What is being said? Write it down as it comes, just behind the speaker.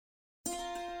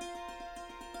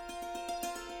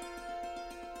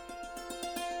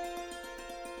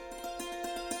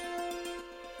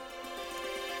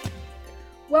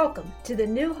Welcome to the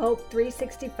New Hope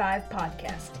 365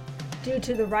 podcast. Due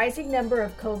to the rising number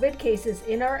of COVID cases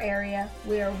in our area,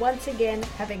 we are once again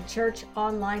having church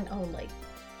online only.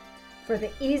 For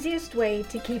the easiest way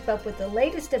to keep up with the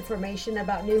latest information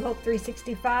about New Hope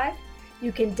 365,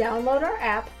 you can download our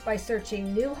app by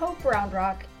searching New Hope Round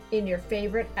Rock in your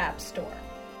favorite app store.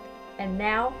 And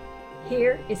now,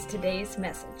 here is today's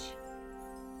message.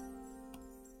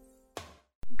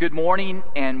 Good morning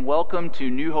and welcome to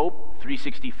New Hope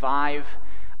 365.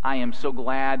 I am so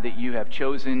glad that you have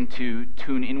chosen to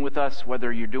tune in with us,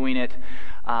 whether you're doing it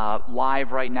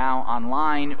live right now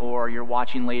online or you're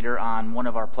watching later on one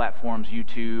of our platforms,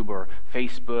 YouTube or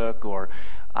Facebook or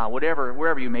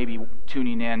wherever you may be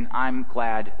tuning in. I'm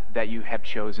glad that you have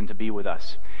chosen to be with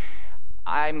us.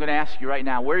 I'm going to ask you right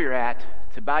now where you're at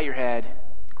to bow your head,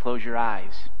 close your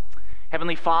eyes.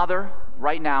 Heavenly Father,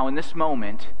 right now in this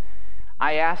moment,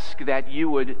 I ask that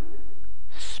you would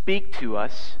speak to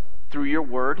us through your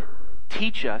word,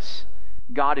 teach us,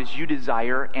 God, as you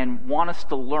desire and want us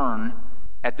to learn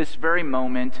at this very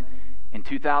moment in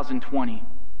 2020.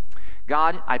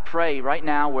 God, I pray right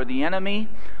now where the enemy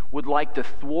would like to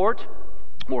thwart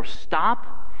or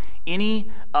stop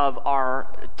any of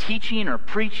our teaching or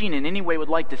preaching in any way, would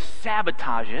like to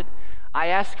sabotage it, I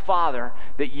ask, Father,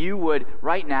 that you would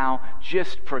right now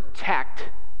just protect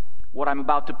what I'm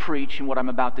about to preach and what I'm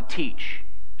about to teach.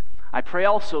 I pray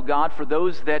also, God, for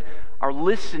those that are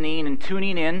listening and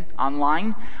tuning in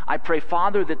online, I pray,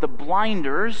 Father, that the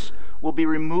blinders will be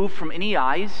removed from any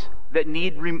eyes that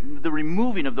need the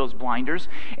removing of those blinders,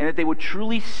 and that they would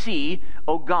truly see,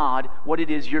 oh God, what it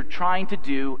is you're trying to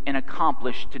do and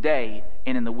accomplish today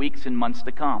and in the weeks and months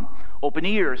to come. Open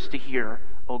ears to hear,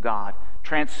 oh God.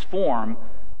 Transform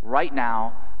right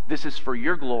now. This is for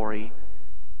your glory.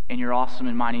 In your awesome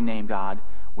and mighty name, God,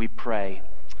 we pray.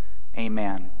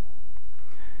 Amen.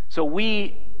 So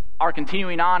we are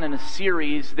continuing on in a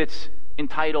series that's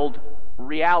entitled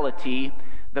Reality,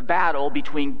 the Battle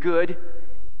Between Good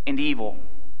and Evil.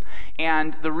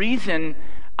 And the reason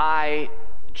I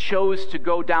chose to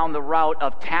go down the route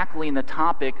of tackling the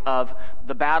topic of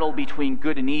the battle between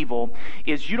good and evil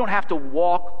is you don't have to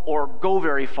walk or go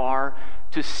very far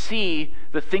to see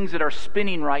the things that are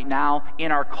spinning right now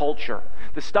in our culture.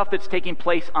 The stuff that's taking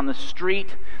place on the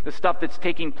street, the stuff that's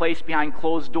taking place behind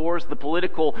closed doors, the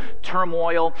political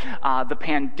turmoil, the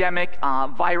pandemic,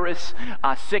 virus,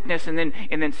 sickness, and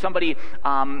then somebody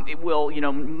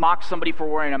will mock somebody for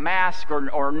wearing a mask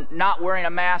or not wearing a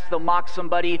mask. They'll mock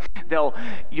somebody.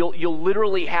 You'll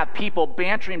literally have people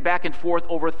bantering back and forth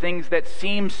over things that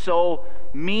seem so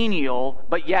menial,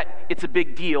 but yet it's a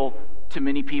big deal to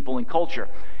many people in culture.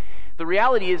 The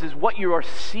reality is what you are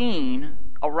seeing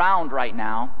around right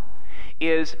now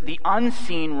is the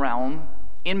unseen realm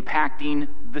impacting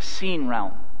the seen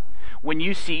realm. When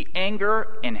you see anger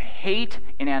and hate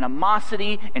and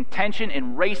animosity and tension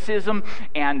and racism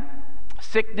and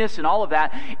sickness and all of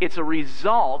that, it's a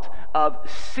result of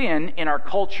sin in our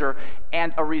culture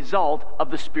and a result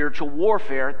of the spiritual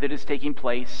warfare that is taking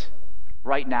place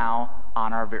right now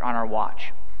on our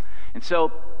watch. And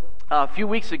so a few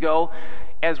weeks ago,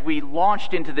 as we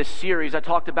launched into this series, I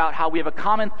talked about how we have a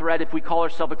common thread if we call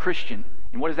ourselves a Christian.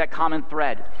 And what is that common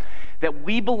thread? That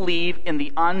we believe in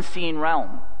the unseen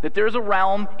realm. That there's a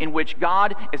realm in which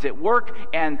God is at work,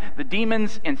 and the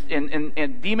demons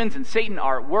and demons and Satan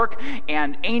are at work,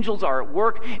 and angels are at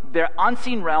work. The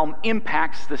unseen realm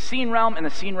impacts the seen realm, and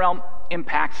the seen realm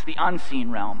impacts the unseen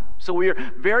realm. So we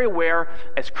are very aware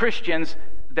as Christians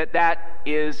that that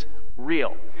is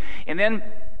real. And then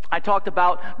I talked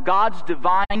about God's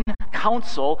divine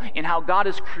counsel and how God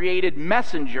has created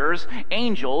messengers,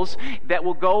 angels, that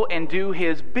will go and do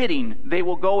His bidding. They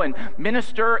will go and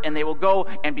minister, and they will go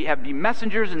and be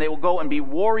messengers, and they will go and be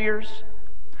warriors.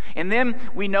 And then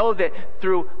we know that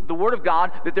through the Word of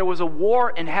God that there was a war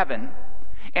in heaven,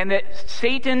 and that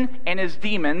Satan and his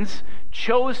demons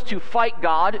chose to fight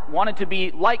God, wanted to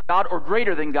be like God or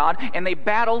greater than God, and they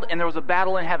battled, and there was a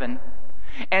battle in heaven.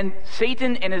 And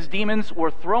Satan and his demons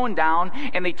were thrown down,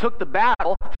 and they took the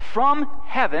battle from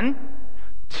heaven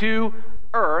to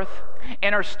earth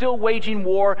and are still waging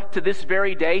war to this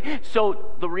very day.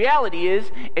 So the reality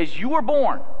is, as you were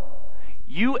born,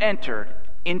 you entered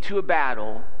into a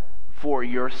battle for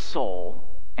your soul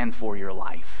and for your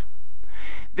life.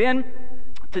 Then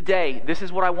today, this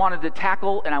is what I wanted to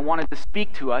tackle, and I wanted to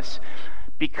speak to us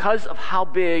because of how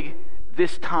big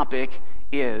this topic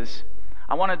is.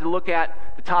 I wanted to look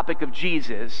at the topic of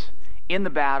Jesus in the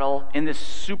battle, in this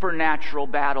supernatural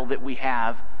battle that we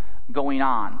have going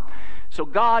on. So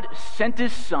God sent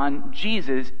His Son,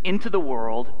 Jesus, into the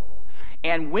world,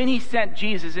 And when he sent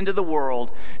Jesus into the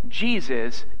world,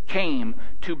 Jesus came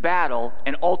to battle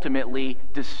and ultimately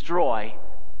destroy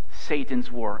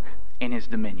Satan's work and his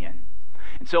dominion.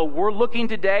 And so we're looking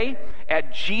today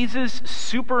at Jesus'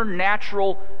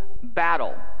 supernatural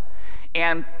battle.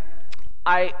 And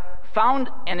I found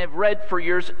and have read for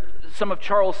years some of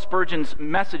Charles Spurgeon's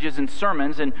messages and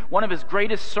sermons, and one of his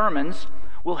greatest sermons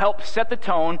will help set the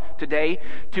tone today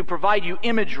to provide you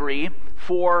imagery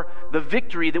for the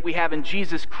victory that we have in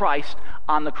Jesus Christ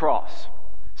on the cross.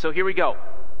 So here we go.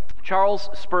 Charles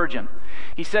Spurgeon,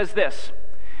 he says this: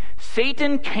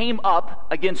 Satan came up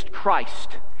against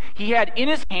Christ. He had in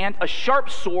his hand a sharp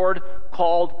sword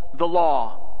called the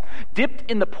law, dipped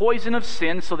in the poison of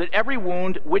sin, so that every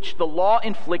wound which the law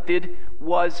inflicted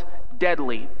was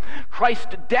deadly.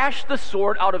 Christ dashed the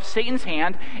sword out of Satan's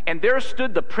hand, and there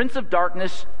stood the prince of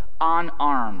darkness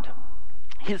unarmed.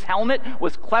 His helmet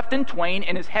was cleft in twain,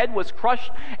 and his head was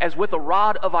crushed as with a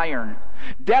rod of iron.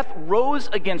 Death rose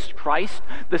against Christ.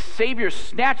 The Savior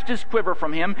snatched his quiver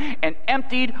from him and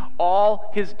emptied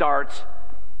all his darts,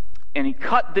 and he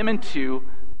cut them in two,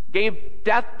 gave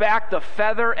death back the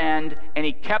feather end, and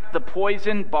he kept the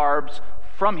poison barbs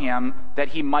from him, that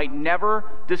he might never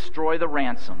destroy the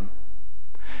ransom.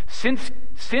 Since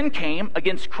sin came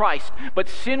against Christ, but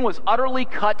sin was utterly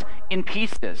cut in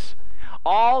pieces.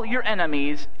 All your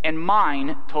enemies and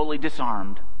mine totally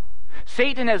disarmed.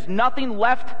 Satan has nothing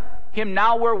left him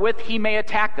now wherewith he may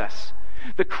attack us.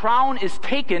 The crown is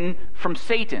taken from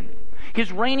Satan.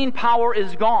 His reigning power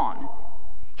is gone.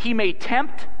 He may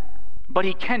tempt, but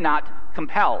he cannot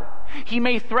compel. He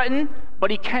may threaten,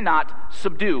 but he cannot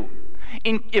subdue.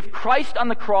 If Christ on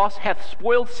the cross hath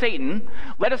spoiled Satan,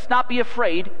 let us not be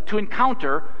afraid to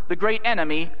encounter the great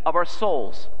enemy of our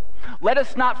souls. Let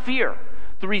us not fear.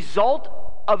 The result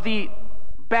of the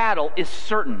battle is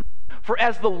certain. For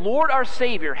as the Lord our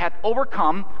Savior hath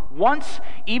overcome once,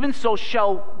 even so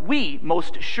shall we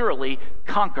most surely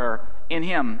conquer in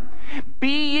him.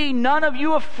 Be ye none of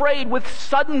you afraid with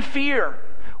sudden fear,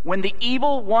 when the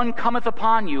evil one cometh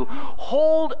upon you.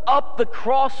 Hold up the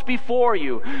cross before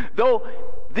you. Though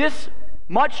this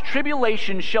much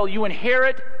tribulation shall you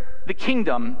inherit the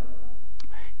kingdom.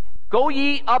 Go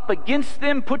ye up against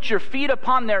them, put your feet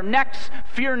upon their necks,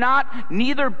 fear not,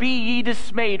 neither be ye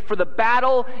dismayed, for the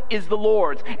battle is the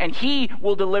Lord's, and he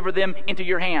will deliver them into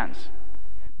your hands.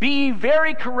 Be ye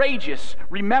very courageous,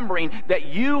 remembering that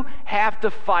you have to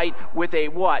fight with a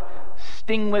what?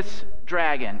 Stingless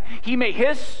dragon. He may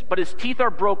hiss, but his teeth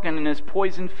are broken and his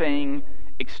poison fang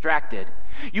extracted.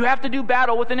 You have to do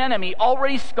battle with an enemy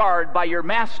already scarred by your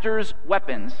master's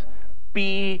weapons.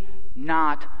 Be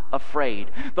not afraid.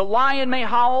 The lion may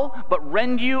howl, but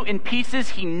rend you in pieces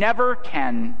he never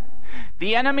can.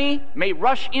 The enemy may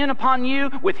rush in upon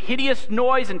you with hideous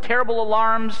noise and terrible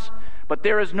alarms, but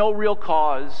there is no real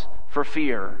cause for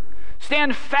fear.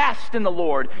 Stand fast in the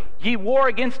Lord. Ye war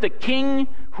against a king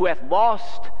who hath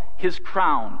lost his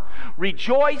crown.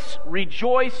 Rejoice,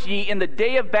 rejoice ye in the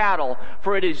day of battle,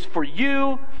 for it is for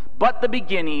you but the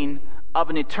beginning of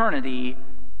an eternity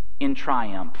in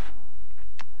triumph.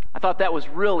 I thought that was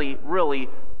really, really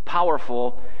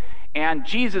powerful. And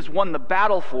Jesus won the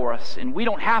battle for us, and we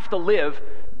don't have to live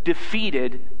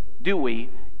defeated, do we,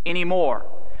 anymore?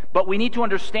 But we need to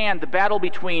understand the battle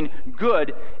between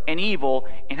good and evil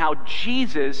and how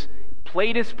Jesus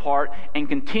played his part and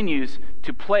continues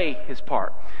to play his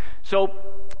part. So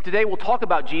today we'll talk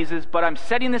about Jesus, but I'm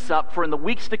setting this up for in the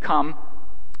weeks to come,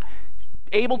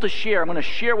 I'm going to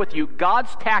share with you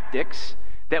God's tactics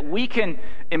that we can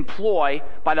employ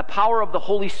by the power of the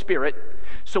Holy Spirit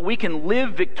so we can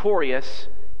live victorious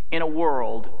in a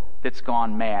world that's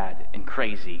gone mad and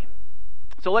crazy.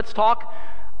 So let's talk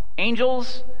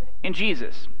angels and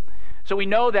Jesus. So we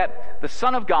know that the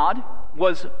Son of God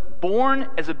was born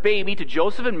as a baby to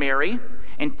Joseph and Mary,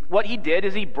 and what he did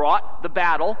is he brought the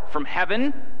battle from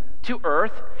heaven to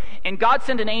earth, and God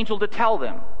sent an angel to tell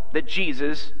them that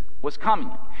Jesus was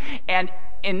coming. And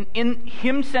in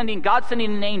God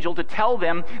sending an angel to tell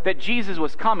them that Jesus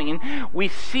was coming, we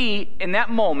see in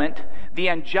that moment the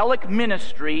angelic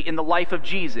ministry in the life of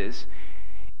Jesus.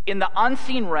 In the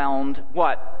unseen realm,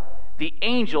 what? The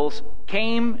angels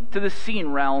came to the seen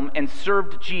realm and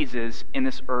served Jesus in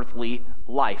this earthly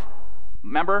life.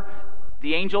 Remember,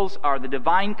 the angels are the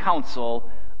divine counsel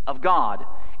of God.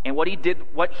 And what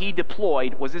he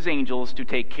deployed was his angels to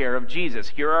take care of Jesus.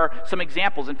 Here are some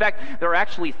examples. In fact, there are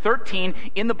actually 13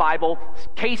 in the Bible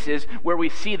cases where we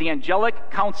see the angelic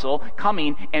counsel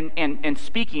coming and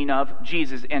speaking of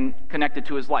Jesus and connected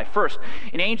to his life. First,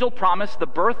 an angel promised the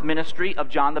birth ministry of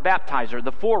John the Baptizer,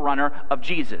 the forerunner of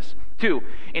Jesus. 2,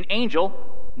 an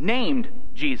angel named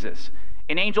Jesus.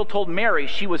 An angel told Mary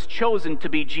she was chosen to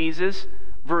be Jesus'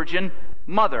 virgin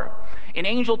mother. An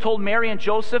angel told Mary and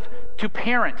Joseph to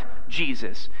parent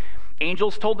Jesus.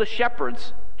 Angels told the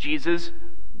shepherds Jesus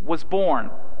was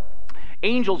born.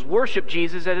 Angels worshiped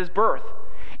Jesus at his birth.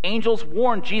 Angels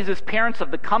warned Jesus' parents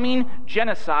of the coming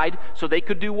genocide so they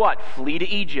could do what? Flee to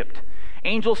Egypt.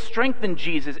 Angels strengthened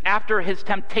Jesus after his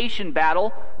temptation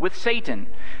battle with Satan.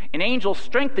 An angel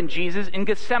strengthened Jesus in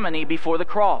Gethsemane before the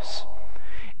cross.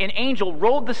 An angel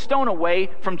rolled the stone away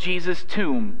from Jesus'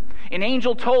 tomb. An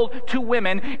angel told two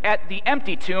women at the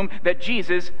empty tomb that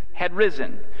Jesus had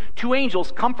risen. Two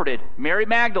angels comforted Mary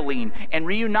Magdalene and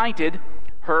reunited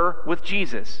her with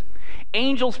Jesus.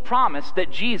 Angels promised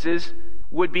that Jesus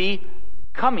would be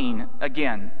coming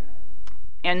again.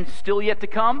 And still yet to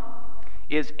come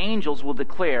is angels will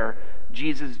declare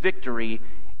Jesus' victory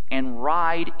and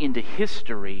ride into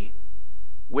history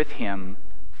with him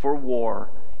for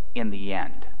war in the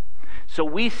end. So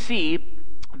we see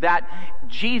that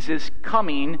Jesus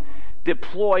coming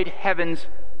deployed heaven's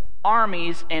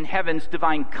armies and heaven's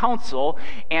divine counsel,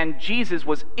 and Jesus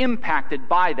was impacted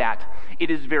by that. It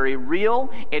is very real,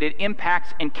 and it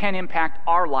impacts and can impact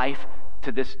our life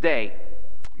to this day.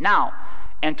 Now,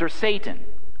 enter Satan.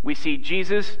 We see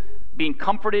Jesus being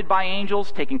comforted by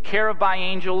angels, taken care of by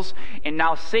angels, and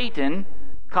now Satan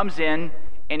comes in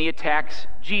and he attacks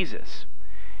Jesus.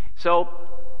 So,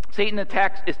 Satan's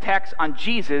attacks on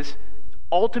Jesus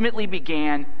ultimately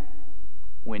began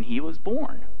when he was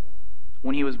born.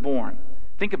 When he was born.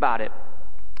 Think about it.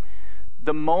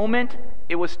 The moment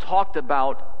it was talked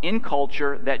about in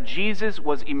culture that Jesus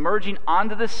was emerging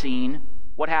onto the scene,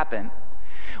 what happened?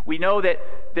 We know that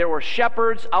there were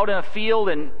shepherds out in a field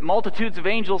and multitudes of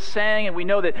angels sang, and we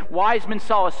know that wise men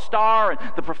saw a star, and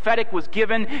the prophetic was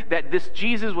given that this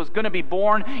Jesus was going to be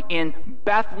born in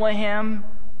Bethlehem.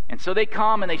 And so they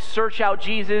come and they search out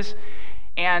Jesus,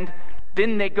 and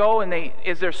then they go and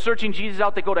as they're searching Jesus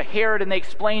out, they go to Herod and they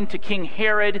explain to King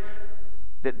Herod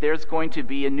that there's going to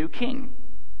be a new king,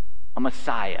 a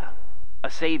Messiah, a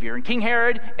Savior. And King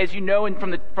Herod, as you know, and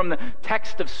from the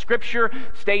text of Scripture,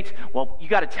 states, well, you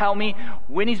got to tell me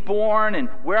when he's born and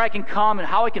where I can come and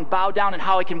how I can bow down and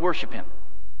how I can worship him.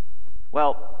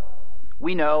 Well,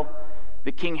 we know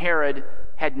that King Herod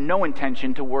had no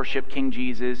intention to worship King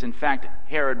Jesus. In fact,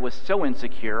 Herod was so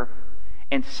insecure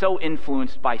and so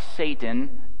influenced by Satan,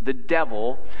 the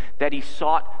devil, that he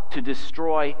sought to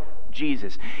destroy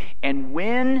Jesus. And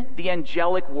when the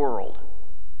angelic world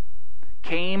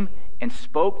came and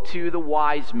spoke to the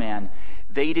wise men,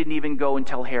 they didn't even go and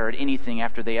tell Herod anything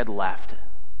after they had left.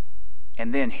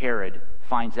 And then Herod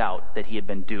finds out that he had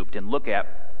been duped. And look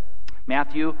at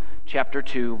Matthew chapter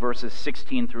 2, verses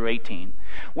 16 through 18.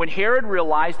 When Herod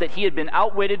realized that he had been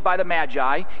outwitted by the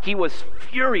Magi, he was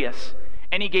furious,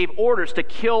 and he gave orders to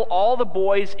kill all the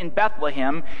boys in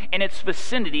Bethlehem and its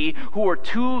vicinity who were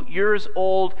 2 years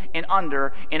old and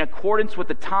under, in accordance with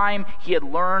the time he had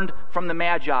learned from the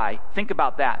Magi. Think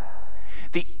about that.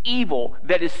 The evil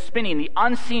that is spinning, the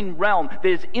unseen realm that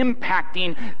is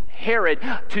impacting Herod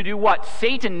to do what?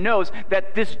 Satan knows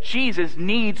that this Jesus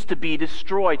needs to be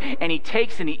destroyed, and he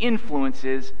takes and he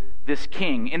influences this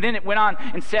king. And then it went on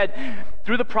and said,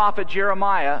 through the prophet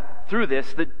Jeremiah,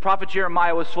 the prophet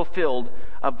Jeremiah was fulfilled.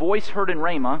 A voice heard in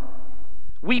Ramah,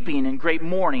 weeping in great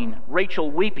mourning,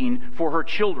 Rachel weeping for her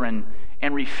children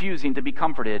and refusing to be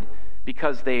comforted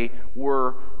because they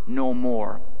were no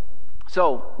more.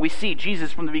 So we see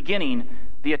Jesus from the beginning,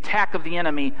 the attack of the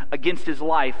enemy against his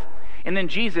life. And then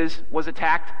Jesus was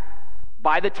attacked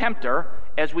by the tempter,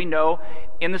 as we know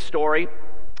in the story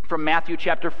from Matthew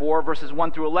chapter 4, verses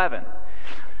 1 through 11.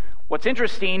 What's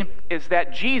interesting is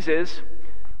that Jesus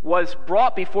was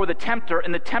brought before the tempter,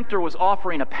 and the tempter was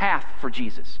offering a path for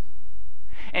Jesus.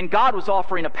 And God was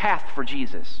offering a path for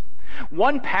Jesus.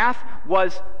 One path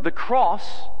was the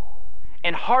cross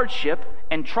and hardship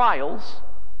and trials.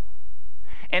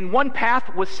 And one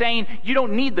path was saying, you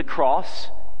don't need the cross.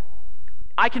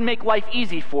 I can make life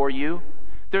easy for you.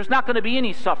 There's not going to be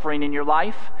any suffering in your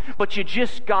life, but you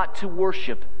just got to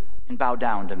worship and bow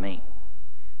down to me.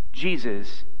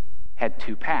 Jesus had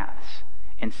two paths,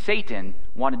 and Satan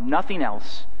wanted nothing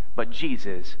else but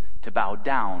Jesus to bow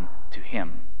down to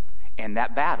him. And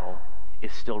that battle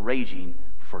is still raging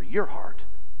for your heart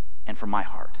and for my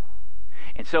heart.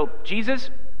 And so Jesus,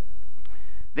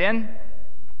 then,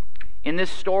 in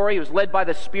this story, he was led by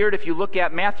the Spirit. If you look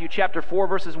at Matthew chapter 4,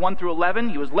 verses 1 through 11,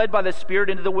 he was led by the Spirit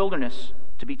into the wilderness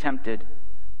to be tempted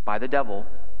by the devil.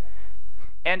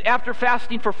 And after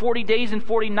fasting for 40 days and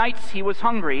 40 nights, he was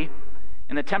hungry.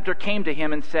 And the tempter came to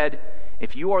him and said,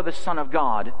 if you are the Son of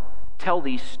God, tell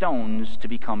these stones to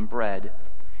become bread.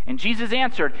 And Jesus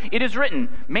answered, "It is written,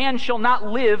 man shall not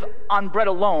live on bread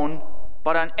alone,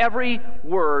 but on every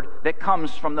word that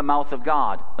comes from the mouth of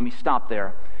God." Let me stop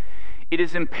there. It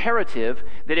is imperative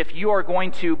that if you are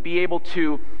going to be able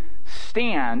to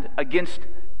stand against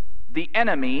the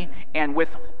enemy and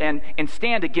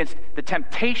stand against the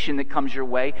temptation that comes your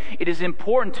way, it is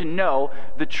important to know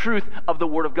the truth of the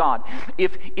Word of God.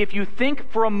 If you think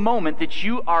for a moment that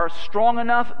you are strong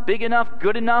enough, big enough,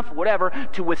 good enough, whatever,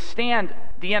 to withstand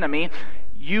the enemy,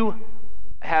 you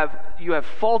have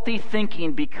faulty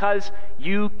thinking, because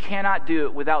you cannot do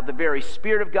it without the very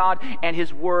Spirit of God and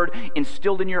His Word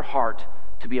instilled in your heart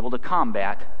to be able to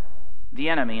combat the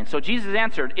enemy. And so Jesus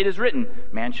answered, "It is written,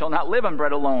 man shall not live on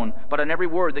bread alone, but on every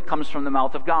word that comes from the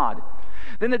mouth of God."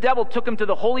 Then the devil took him to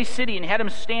the holy city and had him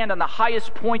stand on the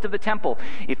highest point of the temple.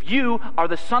 "If you are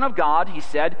the Son of God," he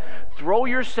said, "throw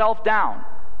yourself down,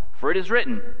 for it is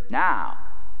written." Now,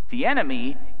 the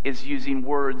enemy is using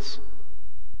words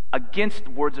against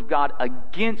the words of God,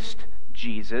 against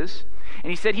Jesus. And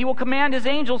he said, "He will command his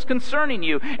angels concerning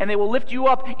you, and they will lift you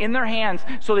up in their hands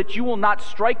so that you will not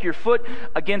strike your foot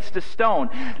against a stone."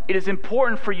 It is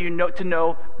important for you to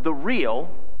know the real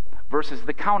versus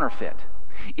the counterfeit.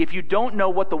 If you don't know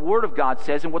what the Word of God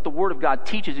says and what the Word of God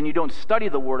teaches, and you don't study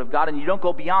the Word of God, and you don't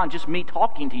go beyond just me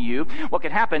talking to you, what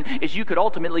could happen is you could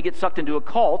ultimately get sucked into a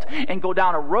cult and go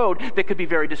down a road that could be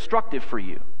very destructive for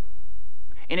you.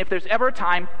 And if there's ever a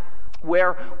time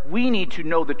where we need to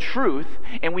know the truth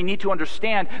and we need to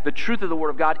understand the truth of the Word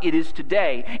of God, it is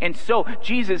today. And so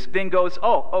Jesus then goes,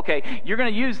 "Oh, okay, you're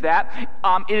going to use that."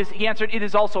 He answered, "It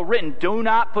is also written, do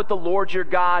not put the Lord your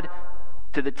God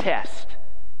to the test."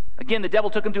 Again, the devil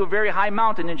took him to a very high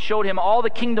mountain and showed him all the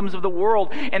kingdoms of the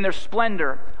world and their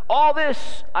splendor. "All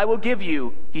this I will give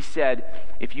you," he said,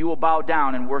 "if you will bow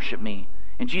down and worship me."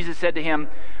 And Jesus said to him,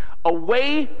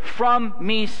 "Away from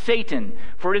me, Satan,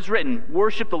 for it is written,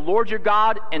 worship the Lord your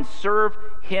God and serve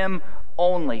him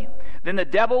only." Then the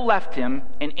devil left him,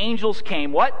 and angels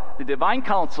came. What? The divine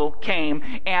council came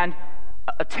and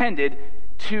attended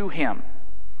to him.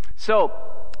 So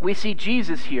we see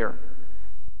Jesus here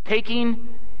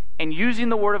taking and using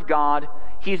the Word of God.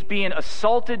 He's being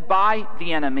assaulted by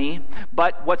the enemy,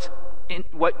 but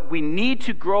what we need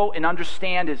to grow and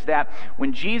understand is that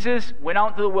when Jesus went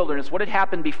out into the wilderness, what had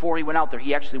happened before he went out there?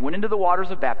 He actually went into the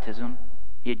waters of baptism.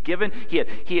 He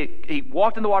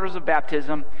walked in the waters of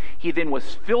baptism. He then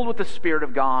was filled with the Spirit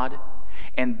of God,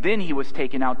 and then he was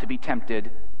taken out to be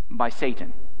tempted by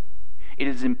Satan. It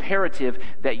is imperative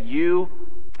that you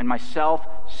and myself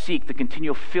seek the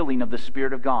continual filling of the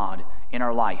Spirit of God in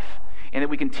our life, and that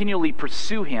we continually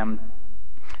pursue him,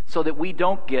 so that we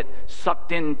don't get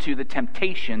sucked into the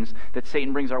temptations that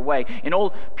Satan brings our way. An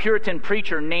old Puritan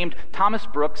preacher named Thomas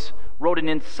Brooks wrote an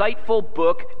insightful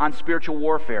book on spiritual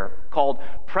warfare called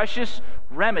Precious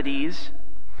Remedies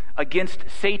Against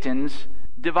Satan's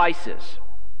Devices.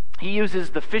 He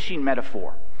uses the fishing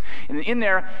metaphor. And in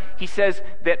there, he says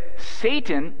that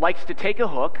Satan likes to take a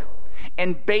hook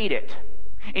and bait it.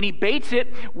 And he baits it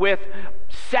with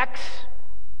sex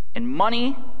and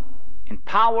money and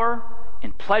power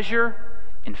and pleasure,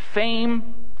 and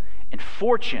fame, and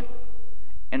fortune,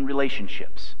 and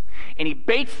relationships. And he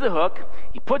baits the hook,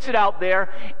 he puts it out there,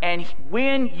 and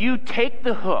when you take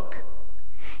the hook,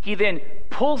 he then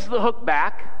pulls the hook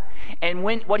back, and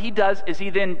what he does is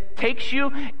he then takes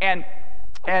you and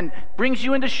brings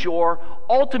you into shore,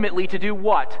 ultimately to do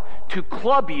what? To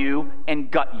club you and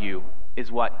gut you,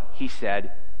 is what he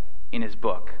said in his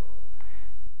book.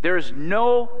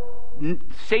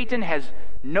 Satan has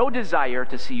no desire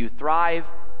to see you thrive,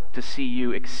 to see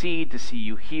you exceed, to see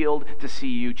you healed, to see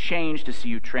you changed, to see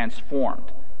you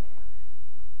transformed.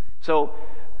 So,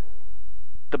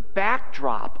 the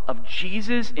backdrop of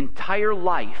Jesus' entire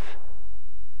life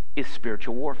is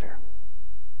spiritual warfare.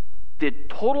 The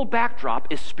total backdrop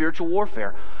is spiritual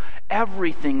warfare.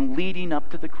 Everything leading up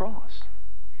to the cross.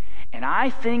 And I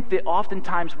think that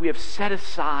oftentimes we have set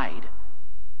aside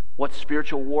what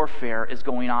spiritual warfare is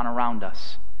going on around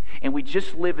us. And we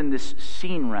just live in this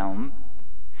seen realm,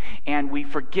 and we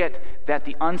forget that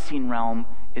the unseen realm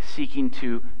is seeking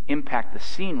to impact the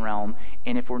seen realm.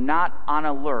 And if we're not on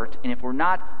alert, and if we're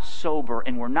not sober,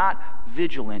 and we're not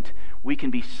vigilant, we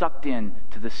can be sucked in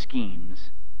to the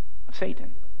schemes of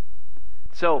Satan.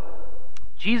 So,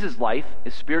 Jesus' life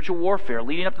is spiritual warfare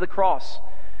leading up to the cross.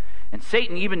 And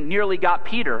Satan even nearly got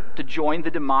Peter to join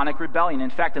the demonic rebellion. In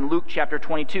fact, in Luke chapter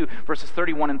 22, verses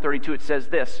 31 and 32, it says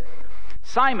this: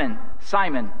 "Simon,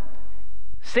 Simon,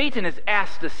 Satan has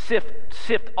asked to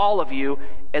sift all of you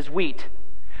as wheat.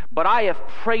 But I have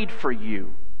prayed for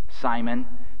you, Simon,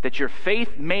 that your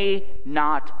faith may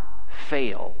not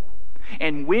fail.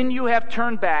 And when you have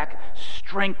turned back,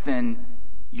 strengthen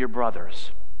your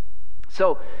brothers.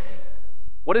 So,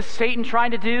 what is Satan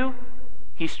trying to do?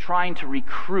 He's trying to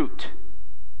recruit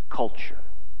culture.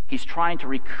 He's trying to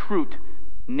recruit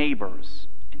neighbors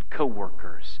and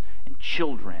coworkers and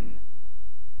children.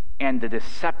 And the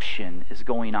deception is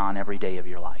going on every day of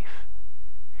your life.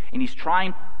 And he's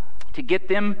trying to get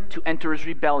them to enter his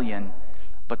rebellion.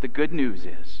 But the good news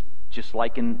is, just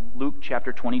like in Luke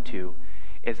chapter 22,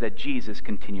 is that Jesus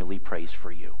continually prays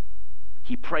for you.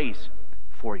 He prays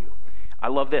for you. I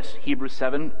love this. Hebrews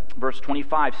 7 verse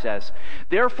 25 says,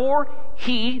 "Therefore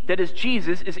he," that is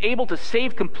Jesus, "is able to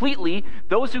save completely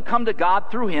those who come to God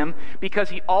through him,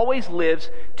 because he always lives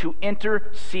to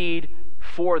intercede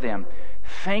for them."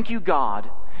 Thank you, God,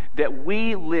 that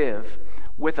we live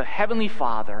with a heavenly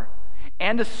Father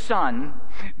and a Son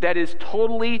that is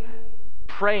totally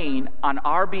praying on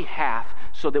our behalf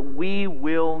so that we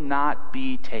will not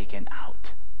be taken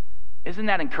out. Isn't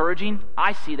that encouraging?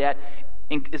 I see that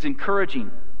is encouraging.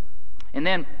 And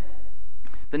then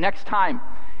the next time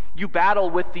you battle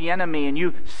with the enemy and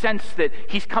you sense that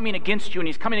he's coming against you and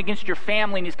he's coming against your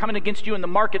family and he's coming against you in the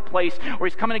marketplace, or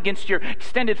he's coming against your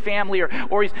extended family,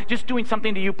 or he's just doing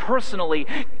something to you personally,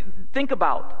 think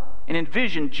about and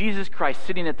envision Jesus Christ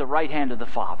sitting at the right hand of the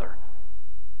Father,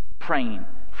 praying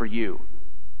for you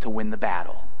to win the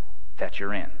battle that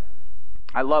you're in.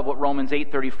 I love what Romans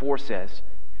 8:34 says.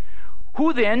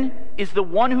 "Who then is the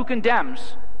one who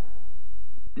condemns?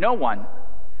 No one.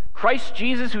 Christ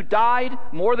Jesus, who died,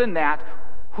 more than that,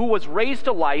 who was raised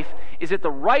to life, is at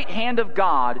the right hand of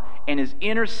God and is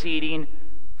interceding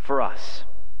for us."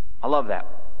 I love that.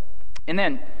 And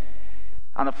then,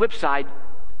 on the flip side,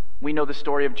 we know the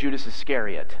story of Judas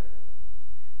Iscariot,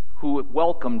 who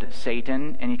welcomed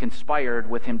Satan and he conspired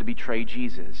with him to betray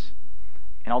Jesus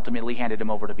and ultimately handed him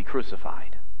over to be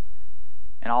crucified.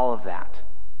 And all of that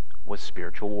was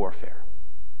spiritual warfare.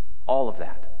 All of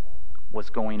that was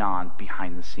going on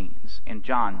behind the scenes. And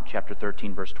John chapter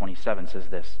 13 verse 27 says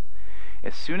this,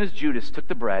 "As soon as Judas took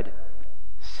the bread,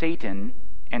 Satan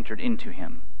entered into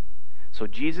him. So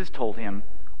Jesus told him,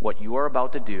 'What you are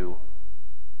about to do,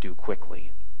 do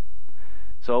quickly.'"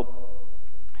 So,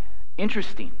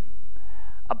 interesting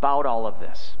about all of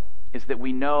this is that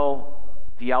we know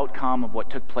the outcome of what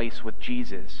took place with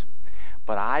Jesus.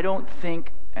 But I don't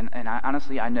think, and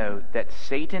honestly I know, that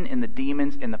Satan and the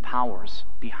demons and the powers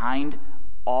behind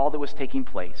all that was taking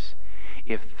place,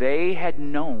 if they had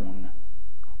known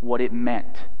what it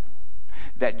meant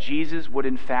that Jesus would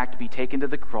in fact be taken to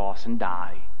the cross and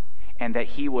die, and that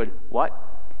he would,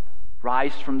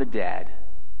 rise from the dead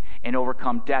and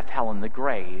overcome death, hell, and the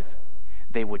grave,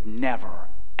 they would never,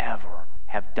 ever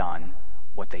have done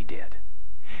what they did.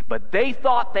 But they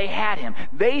thought they had him.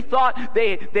 They thought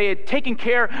they had taken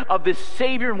care of this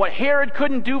Savior, and what Herod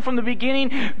couldn't do from the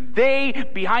beginning, they,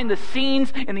 behind the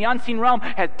scenes in the unseen realm,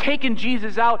 had taken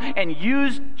Jesus out and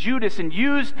used Judas and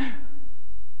used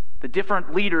the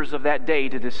different leaders of that day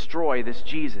to destroy this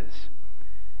Jesus.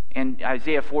 And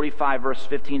Isaiah 45 verse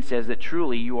 15 says that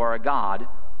truly you are a God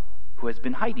who has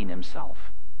been hiding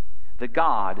himself, the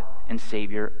God and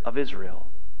Savior of Israel.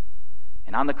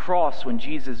 And on the cross, when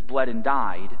Jesus bled and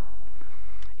died,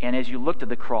 and as you looked at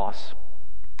the cross,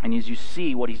 and as you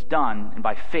see what he's done, and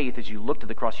by faith, as you looked at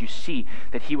the cross, you see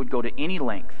that he would go to any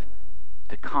length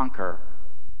to conquer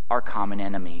our common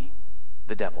enemy,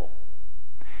 the devil.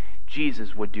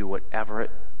 Jesus would do whatever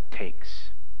it takes.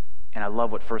 And I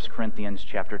love what 1 Corinthians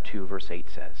chapter 2, verse 8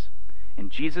 says. In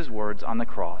Jesus' words on the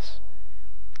cross,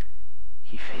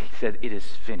 he said, "It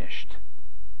is finished."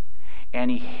 And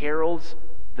he heralds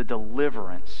the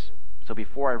deliverance. So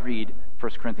before I read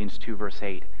 1 Corinthians 2 verse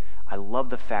 8, I love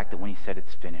the fact that when he said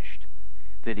it's finished,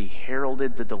 that he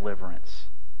heralded the deliverance.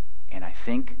 And I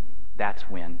think that's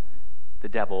when the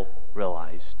devil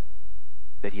realized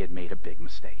that he had made a big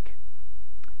mistake.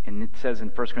 And it says in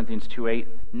 1 Corinthians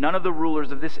 2:8, "None of the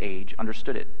rulers of this age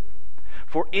understood it.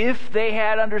 For if they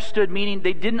had understood," meaning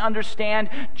they didn't understand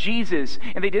Jesus,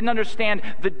 and they didn't understand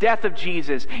the death of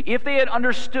Jesus, if they had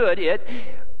understood it,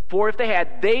 for if they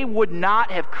had, they would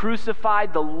not have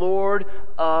crucified the Lord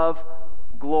of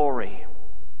glory.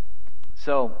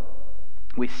 So,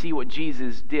 we see what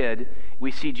Jesus did.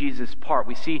 We see Jesus' part.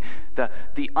 We see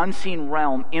the unseen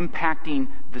realm impacting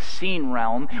the seen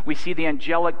realm. We see the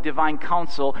angelic divine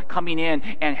counsel coming in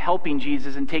and helping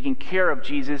Jesus and taking care of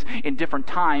Jesus in different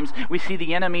times. We see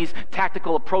the enemy's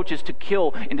tactical approaches to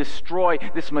kill and destroy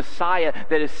this Messiah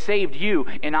that has saved you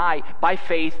and I by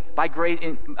faith,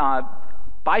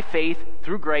 by faith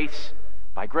through grace,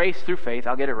 by grace through faith.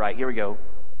 I'll get it right. Here we go.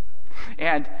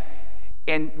 And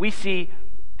we see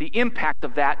the impact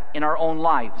of that in our own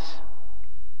lives.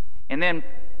 And then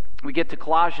we get to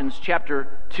Colossians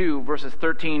chapter 2, verses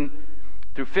 13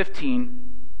 through 15,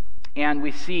 and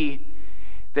we see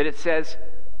that it says,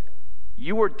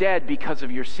 "You were dead because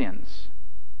of your sins,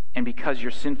 and because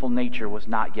your sinful nature was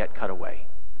not yet cut away.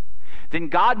 Then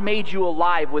God made you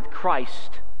alive with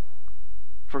Christ,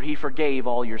 for he forgave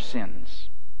all your sins.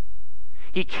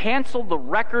 He canceled the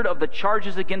record of the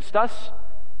charges against us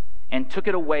and took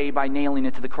it away by nailing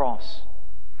it to the cross.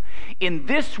 In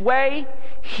this way,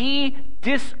 he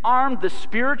disarmed the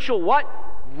spiritual what?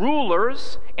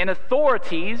 Rulers and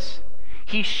authorities.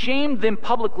 He shamed them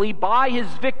publicly by his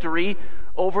victory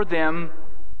over them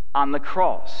on the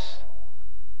cross."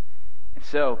 And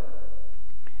so,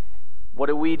 what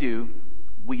do?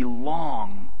 We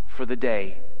long for the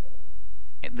day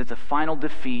that the final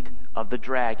defeat of the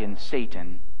dragon,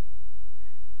 Satan,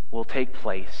 will take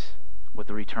place with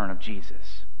the return of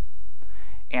Jesus.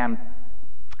 And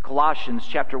Colossians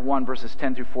chapter 1, verses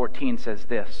 10 through 14 says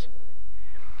this,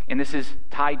 and this is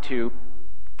tied to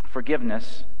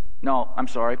forgiveness. No, I'm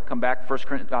sorry, come back.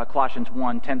 Colossians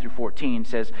 1, 10 through 14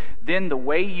 says, "Then the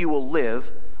way you will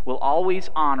live will always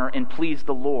honor and please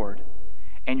the Lord,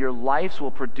 and your lives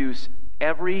will produce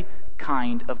every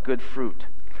kind of good fruit.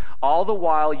 All the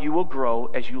while you will grow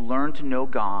as you learn to know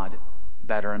God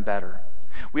better and better.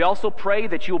 We also pray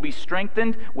that you will be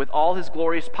strengthened with all his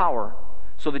glorious power,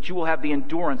 so that you will have the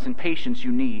endurance and patience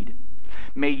you need.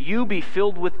 May you be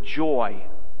filled with joy,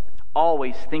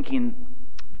 always thanking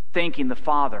the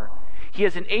Father. He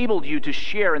has enabled you to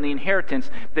share in the inheritance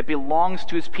that belongs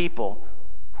to his people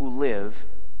who live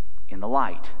in the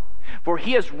light. For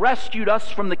he has rescued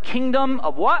us from the kingdom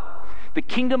of what? The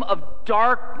kingdom of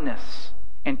darkness,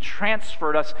 and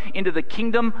transferred us into the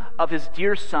kingdom of his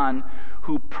dear Son,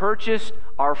 who purchased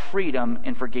our freedom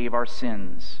and forgave our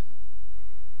sins."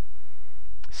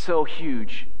 So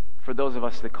huge for those of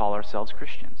us that call ourselves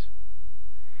Christians.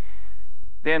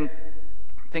 Then,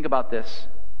 think about this.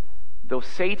 Though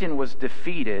Satan was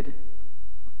defeated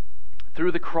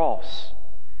through the cross,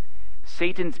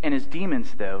 Satan and his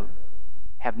demons, though,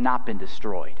 have not been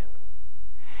destroyed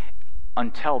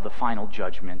until the final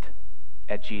judgment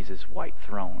at Jesus' white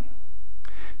throne.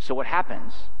 So what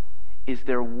happens is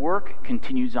their work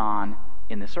continues on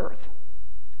in this earth.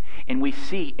 And we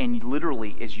see, and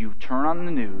literally as you turn on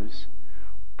the news,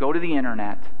 go to the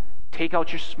internet, take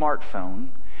out your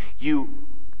smartphone, you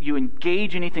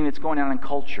engage anything that's going on in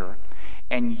culture,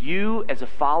 and you as a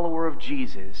follower of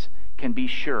Jesus can be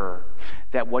sure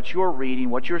that what you're reading,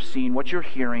 what you're seeing, what you're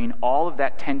hearing, all of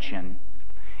that tension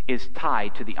is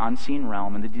tied to the unseen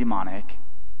realm and the demonic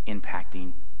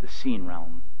impacting the seen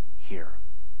realm here.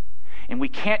 And we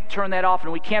can't turn that off,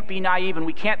 and we can't be naive, and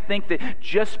we can't think that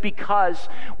just because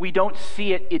we don't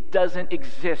see it, it doesn't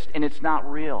exist and it's not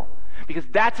real. Because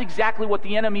that's exactly what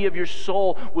the enemy of your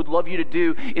soul would love you to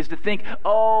do, is to think,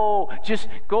 oh, just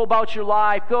go about your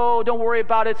life. Go, don't worry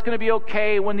about it. It's going to be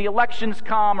okay. When the elections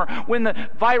come, or when the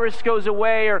virus goes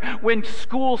away, or when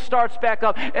school starts back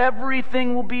up,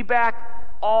 everything will be back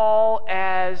all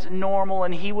as normal.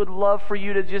 And he would love for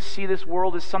you to just see this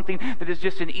world as something that is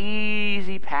just an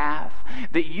easy path,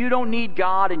 that you don't need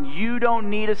God, and you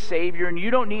don't need a Savior, and you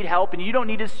don't need help, and you don't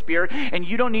need His Spirit, and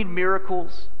you don't need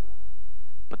miracles.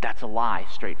 But that's a lie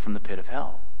straight from the pit of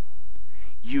hell.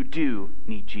 You do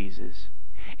need Jesus.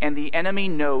 And the enemy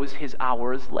knows his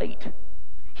hour is late.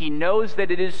 He knows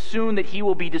that it is soon that he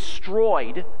will be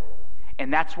destroyed.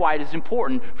 And that's why it is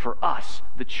important for us,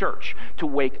 the church, to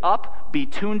wake up, be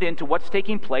tuned into what's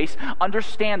taking place,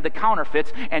 understand the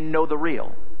counterfeits, and know the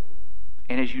real.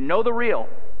 And as you know the real,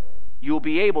 you will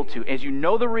be able to, as you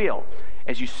know the real,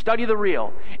 as you study the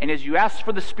real, and as you ask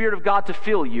for the Spirit of God to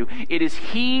fill you, it is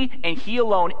He and He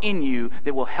alone in you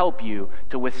that will help you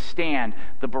to withstand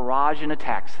the barrage and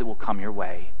attacks that will come your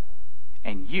way.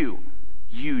 And you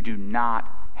do not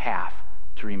have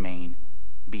to remain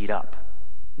beat up,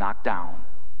 knocked down.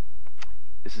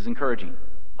 This is encouraging.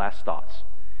 Last thoughts.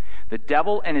 The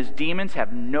devil and his demons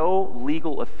have no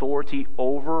legal authority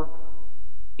over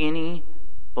any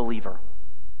believer.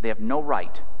 They have no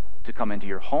right to come into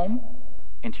your home,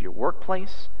 into your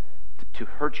workplace, to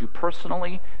hurt you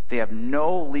personally. They have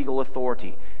no legal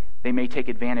authority. They may take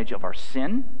advantage of our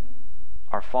sin,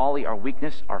 our folly, our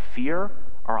weakness, our fear,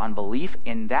 our unbelief,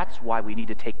 and that's why we need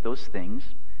to take those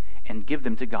things and give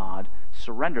them to God,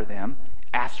 surrender them,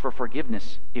 ask for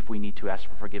forgiveness if we need to ask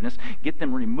for forgiveness, get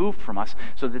them removed from us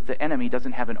so that the enemy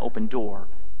doesn't have an open door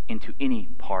into any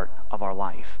part of our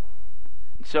life.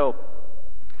 And so,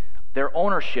 their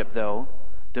ownership, though,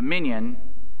 dominion,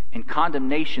 and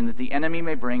condemnation that the enemy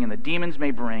may bring and the demons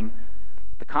may bring,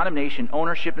 the condemnation,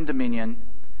 ownership, and dominion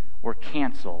were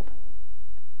canceled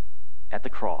at the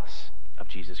cross of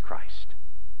Jesus Christ.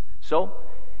 So,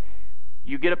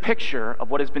 you get a picture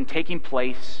of what has been taking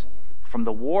place from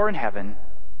the war in heaven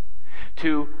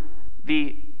to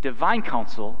the divine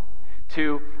counsel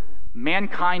to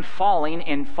mankind falling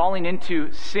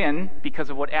into sin because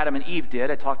of what Adam and Eve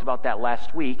did. I talked about that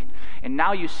last week. And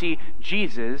now you see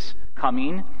Jesus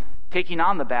coming, taking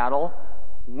on the battle,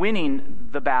 winning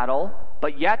the battle,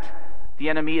 but yet the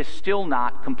enemy is still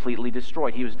not completely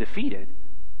destroyed. He was defeated,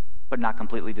 but not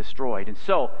completely destroyed. And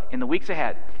so, in the weeks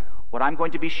ahead, what I'm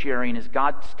going to be sharing is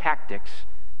God's tactics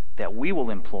that we will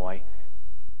employ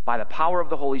by the power of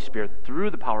the Holy Spirit, through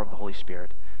the power of the Holy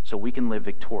Spirit, so we can live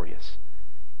victorious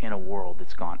in a world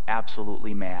that's gone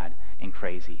absolutely mad and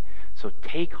crazy. So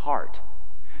take heart.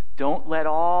 Don't let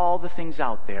all the things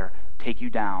out there take you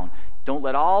down. Don't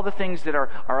let all the things that are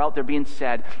out there being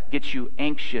said get you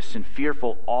anxious and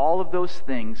fearful. All of those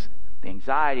things, the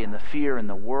anxiety and the fear and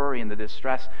the worry and the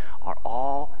distress, are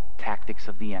all tactics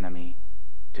of the enemy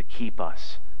to keep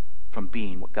us from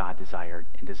being what God desired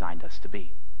and designed us to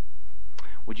be.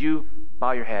 Would you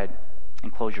bow your head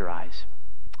and close your eyes?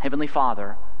 Heavenly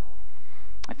Father,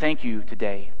 I thank you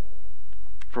today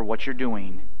for what you're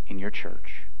doing in your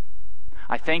church.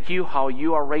 I thank you how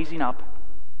you are raising up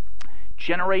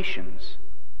generations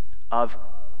of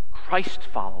Christ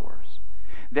followers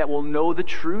that will know the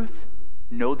truth,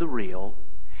 know the real,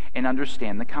 and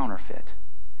understand the counterfeit.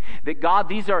 That God,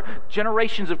 these are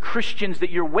generations of Christians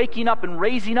that you're waking up and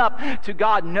raising up to,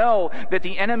 God, know that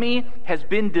the enemy has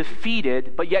been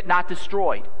defeated but yet not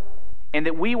destroyed. And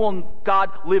that we will,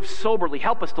 God, live soberly.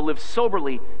 Help us to live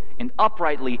soberly and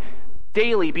uprightly,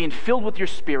 daily, being filled with your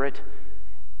Spirit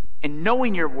and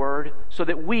knowing your word, so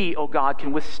that we, oh God,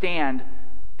 can withstand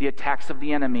the attacks of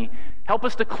the enemy. Help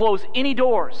us to close any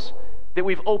doors that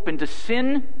we've opened to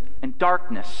sin and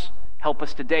darkness. Help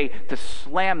us today to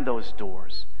slam those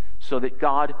doors so that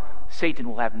God, Satan,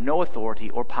 will have no authority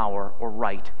or power or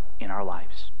right in our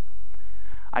lives.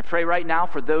 I pray right now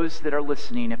for those that are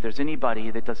listening, if there's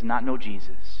anybody that does not know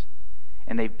Jesus,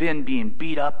 and they've been being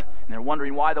beat up, and they're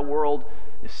wondering why the world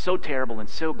is so terrible and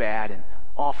so bad and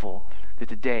awful, that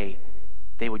today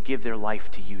they would give their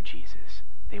life to you, Jesus.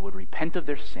 They would repent of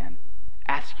their sin,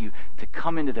 ask you to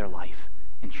come into their life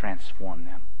and transform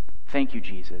them. Thank you,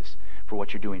 Jesus, for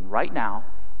what you're doing right now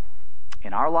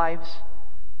in our lives,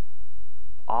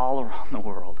 all around the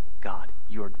world. God,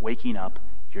 you are waking up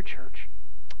your church.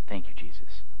 Thank you,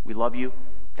 Jesus. We love you.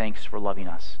 Thanks for loving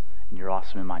us. In your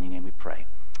awesome and mighty name we pray.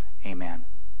 Amen.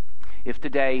 If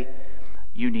today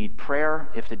you need prayer,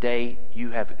 if today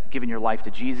you have given your life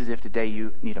to Jesus, if today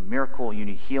you need a miracle, you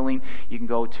need healing, you can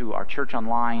go to our church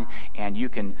online and you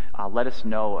can let us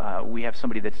know. We have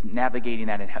somebody that's navigating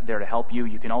that and there to help you.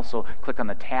 You can also click on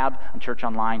the tab on Church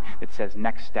Online that says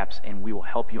Next Steps, and we will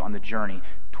help you on the journey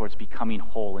towards becoming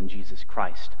whole in Jesus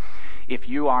Christ. If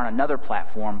you are on another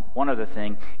platform, one other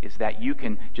thing is that you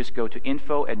can just go to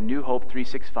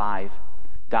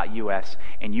info@newhope365.us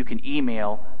and you can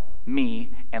email me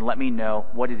and let me know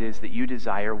what it is that you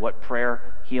desire, what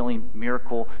prayer, healing,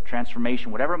 miracle,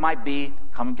 transformation, whatever it might be,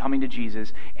 coming to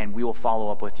Jesus, and we will follow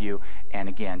up with you and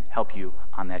again help you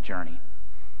on that journey.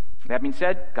 That being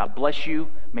said, God bless you.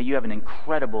 May you have an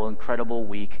incredible, incredible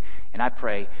week. And I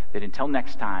pray that until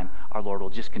next time, our Lord will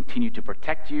just continue to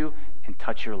protect you and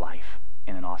touch your life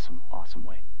in an awesome, awesome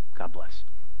way. God bless.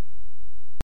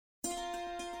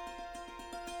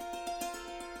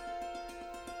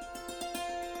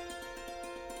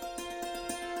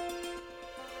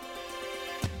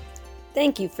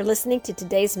 Thank you for listening to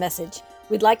today's message.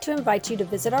 We'd like to invite you to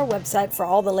visit our website for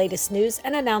all the latest news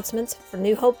and announcements for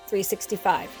New Hope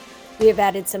 365. We have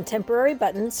added some temporary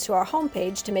buttons to our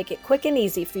homepage to make it quick and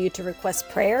easy for you to request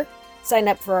prayer, sign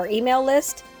up for our email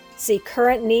list, see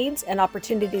current needs and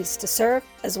opportunities to serve,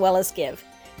 as well as give.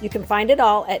 You can find it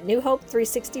all at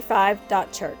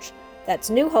newhope365.church. That's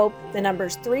New Hope, the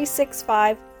numbers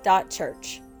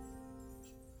 365.church.